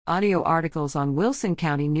Audio articles on Wilson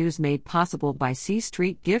County News made possible by C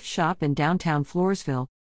Street Gift Shop in downtown Floresville.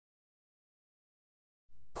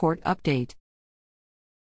 Court update.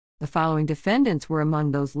 The following defendants were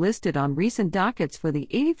among those listed on recent dockets for the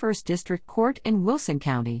 81st District Court in Wilson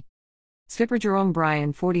County. Skipper Jerome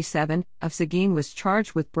Bryan, 47, of Seguin was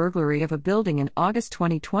charged with burglary of a building in August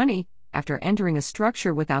 2020 after entering a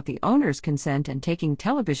structure without the owner's consent and taking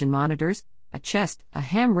television monitors, a chest, a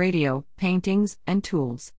ham radio, paintings, and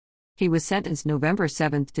tools. He was sentenced November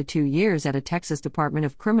 7 to 2 years at a Texas Department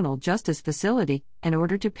of Criminal Justice facility and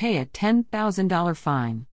ordered to pay a $10,000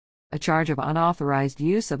 fine. A charge of unauthorized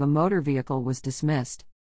use of a motor vehicle was dismissed.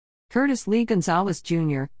 Curtis Lee Gonzalez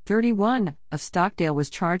Jr., 31, of Stockdale was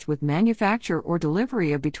charged with manufacture or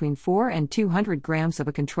delivery of between 4 and 200 grams of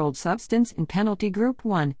a controlled substance in Penalty Group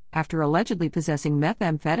 1 after allegedly possessing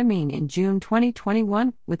methamphetamine in June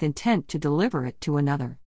 2021 with intent to deliver it to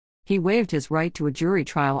another. He waived his right to a jury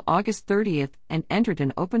trial August 30 and entered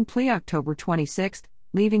an open plea October 26,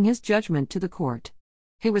 leaving his judgment to the court.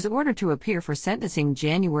 He was ordered to appear for sentencing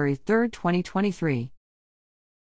January 3, 2023.